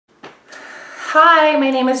Hi, my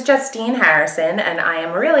name is Justine Harrison, and I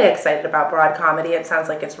am really excited about broad comedy. It sounds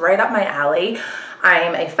like it's right up my alley. I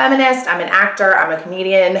am a feminist, I'm an actor, I'm a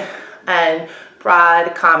comedian, and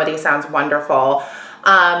broad comedy sounds wonderful.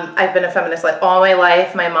 I've been a feminist like all my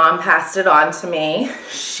life. My mom passed it on to me.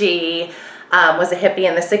 She was a hippie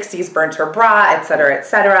in the 60s, burnt her bra, etc.,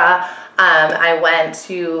 etc. I went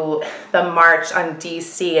to the march on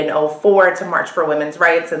DC in '04 to march for women's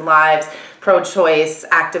rights and lives, pro-choice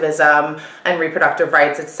activism and reproductive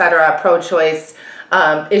rights, etc. Pro-choice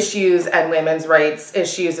issues and women's rights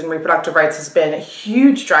issues and reproductive rights has been a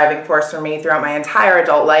huge driving force for me throughout my entire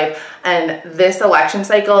adult life. And this election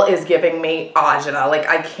cycle is giving me agita. Like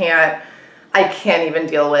I can't even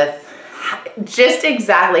deal with just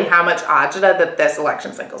exactly how much agita that this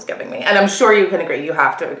election cycle is giving me. And I'm sure you can agree. You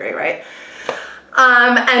have to agree, right?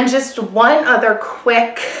 And just one other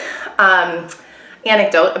quick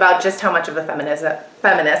anecdote about just how much of a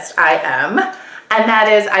feminist I am. And that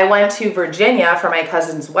is, I went to Virginia for my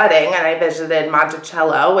cousin's wedding, and I visited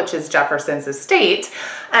Monticello, which is Jefferson's estate.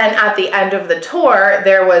 And at the end of the tour,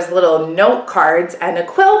 there was little note cards and a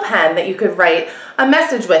quill pen that you could write a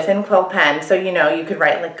message with in quill pen. So, you know, you could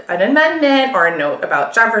write like an amendment or a note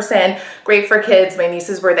about Jefferson. Great for kids. My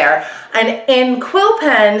nieces were there. And in quill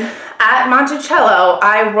pen at Monticello,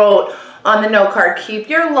 I wrote on the note card, "Keep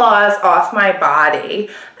your laws off my body."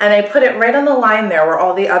 And I put it right on the line there where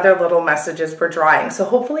all the other little messages were drawing. So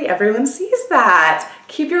hopefully everyone sees that.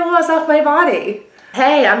 Keep your laws off my body.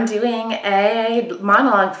 Hey, I'm doing a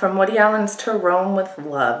monologue from Woody Allen's To Rome with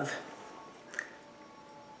Love.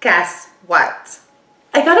 Guess what?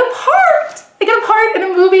 I got a part! I got a part in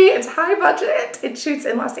a movie. It's high budget. It shoots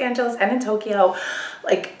in Los Angeles and in Tokyo.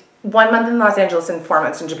 Like 1 month in Los Angeles and 4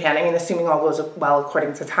 months in Japan. I mean, assuming all goes well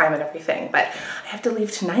according to time and everything, but I have to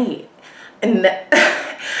leave tonight. And it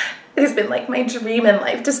has been like my dream in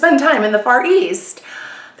life to spend time in the Far East.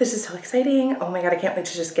 This is so exciting. Oh my God, I can't wait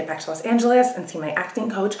to just get back to Los Angeles and see my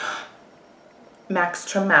acting coach. Max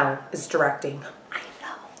Trammell is directing.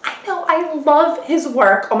 I know, I love his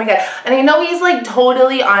work. Oh my God. And I know he's like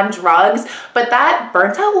totally on drugs, but that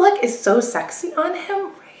burnt out look is so sexy on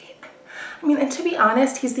him. I mean, and to be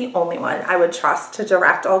honest, he's the only one I would trust to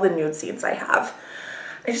direct all the nude scenes I have.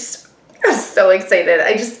 I'm so excited.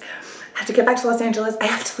 I just have to get back to Los Angeles. I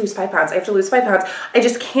have to lose 5 pounds. I have to lose 5 pounds. I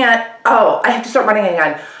just can't. Oh, I have to start running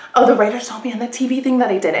again. Oh, the writer saw me on that TV thing that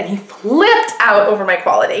I did and he flipped out over my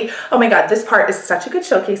quality. Oh my God, this part is such a good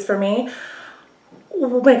showcase for me.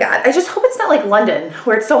 Oh my God, I just hope it's not like London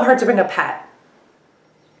where it's so hard to bring a pet.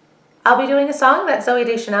 I'll be doing a song that Zooey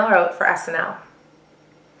Deschanel wrote for SNL.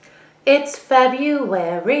 It's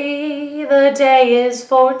February, the day is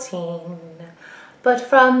 14, but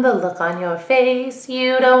from the look on your face,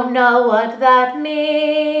 you don't know what that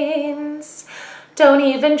means. Don't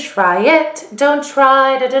even try it, don't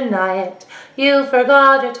try to deny it. You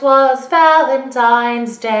forgot it was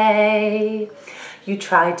Valentine's Day. You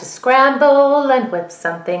tried to scramble and whip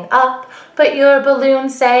something up, but your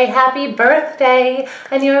balloons say happy birthday,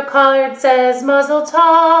 and your card says Mazel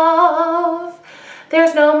Tov.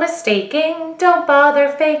 There's no mistaking, don't bother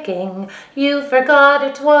faking. You forgot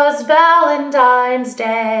it was Valentine's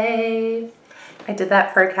Day. I did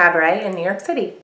that for a cabaret in New York City.